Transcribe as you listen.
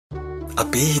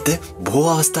අපේ හිත බොහෝ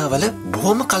අවස්ථාවල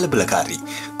බොහොම කලබලකාරී.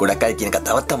 ගොඩක් අය කියන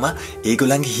කතාවක් තමයි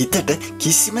ඒගොල්ලන්ගේ හිතට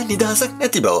කිසිම නිදහසක්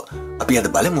නැති බව. අපි අද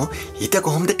බලමු හිත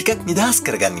කොහොමද ටිකක් නිදහස්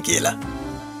කරගන්නේ කියලා.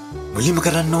 මුලින්ම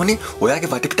කරන්න ඕනේ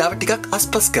ඔයාගේ වටපිටාව ටිකක්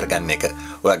අස්පස් කරගන්න එක.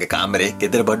 ඔයාගේ කාමරේ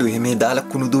ගෙදර බඩු එහෙම දාලා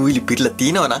කුණු දූවිලි පිරලා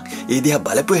තියෙනවා නම් ඒ දිහා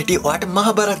බලපු හැටි ඔයාට මහ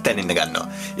බරක් දැනෙන්න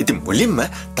ගන්නවා. ඉතින් මුලින්ම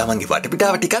තමන්ගේ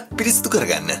වටපිටාව ටිකක් පිරිසිදු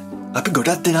කරගන්න. අපි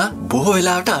ගොඩක් දෙනා බොහෝ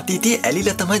වෙලාවට අතීතයේ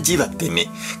ඇලිලා තමයි ජීවත් වෙන්නේ.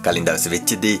 කලින් දවසේ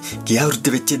වෙච්ච දේ, ගිය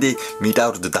අවුරුද්දේ වෙච්ච දේ, මීට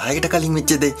අවුරුදු 10කට කලින්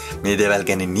වෙච්ච දේ, මේ දේවල්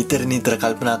ගැන නිතර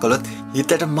කල්පනා කළොත්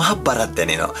හිතට මහ බරක්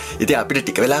දැනෙනවා. ඉතින් අපිට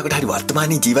ටික වෙලාවකට හරි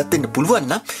වර්තමානයේ ජීවත් වෙන්න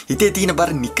පුළුවන් නම් හිතේ තියෙන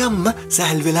බර නිකම්ම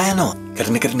සැහැල් වෙලා යනවා.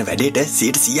 කරන වැඩේට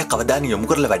 100% අවධානය යොමු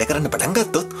කරලා වැඩ කරන්න පටන්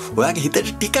ගත්තොත් ඔයාගේ හිතට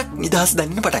ටිකක් නිදහස්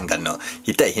දැනෙන්න පටන් ගන්නවා.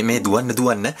 හිත එහෙම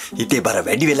දුවන්න හිතේ බර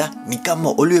වැඩි වෙලා නිකම්ම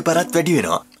ඔළුවේ බරත් වැඩි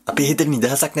වෙනවා. අපේ හිතේ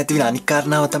නිදහසක් නැති වෙන අනික්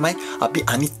කාරණාව තමයි අපි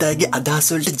අනිත් අයගේ අදහස්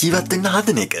වලට ජීවත් වෙන්න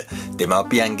හදන එක.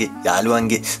 දෙමාපියන්ගේ,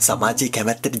 යාළුවන්ගේ, සමාජයේ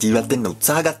කැමැත්තට ජීවත් වෙන්න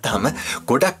උත්සාහ ගත්තාම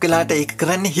ගොඩක් වෙලාට ඒක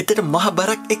කරන්නේ හිතට මහ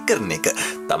බරක් එක් කරන එක.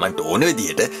 Tamanට ඕන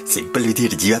විදිහට සිම්පල්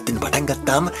විදිහට ජීවත් වෙන්න පටන්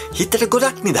ගත්තාම හිතට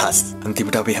ගොඩක් නිදහස්.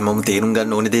 අන්තිමට අපි හැමෝම තේරුම්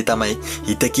ගන්න ඕන දේ තමයි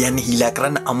හිත කියන්නේ හීලා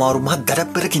කරන්න අමාරු මහ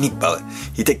දඩබ්බර කෙනෙක් බව.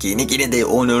 හිත කියන දේ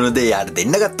ඕන දේ යාට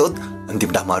දෙන්න ගත්තොත්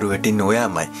අන්තිමට අමාරු වෙටින්නේ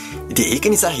ඔයාමයි. ඉතින් ඒක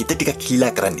නිසා හිත ටිකක්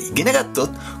හීලා කරන්න ඉගෙන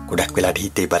ගත්තොත් ගොඩක් වෙලාට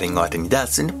හිතේ බරින් වට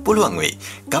නිදහස් වෙන්න පුළුවන් වෙයි.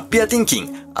 Gappia thinking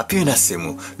අපි වෙනස්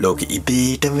වෙමු. ලෝකෙ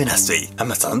ඉබේටම වෙනස් වෙයි.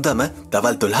 අම සඳම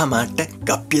දවල් 12 මාට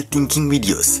Gappia thinking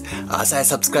videos. ආසයි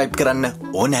subscribe කරන්න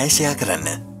ඕනෑ share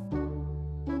කරන්න.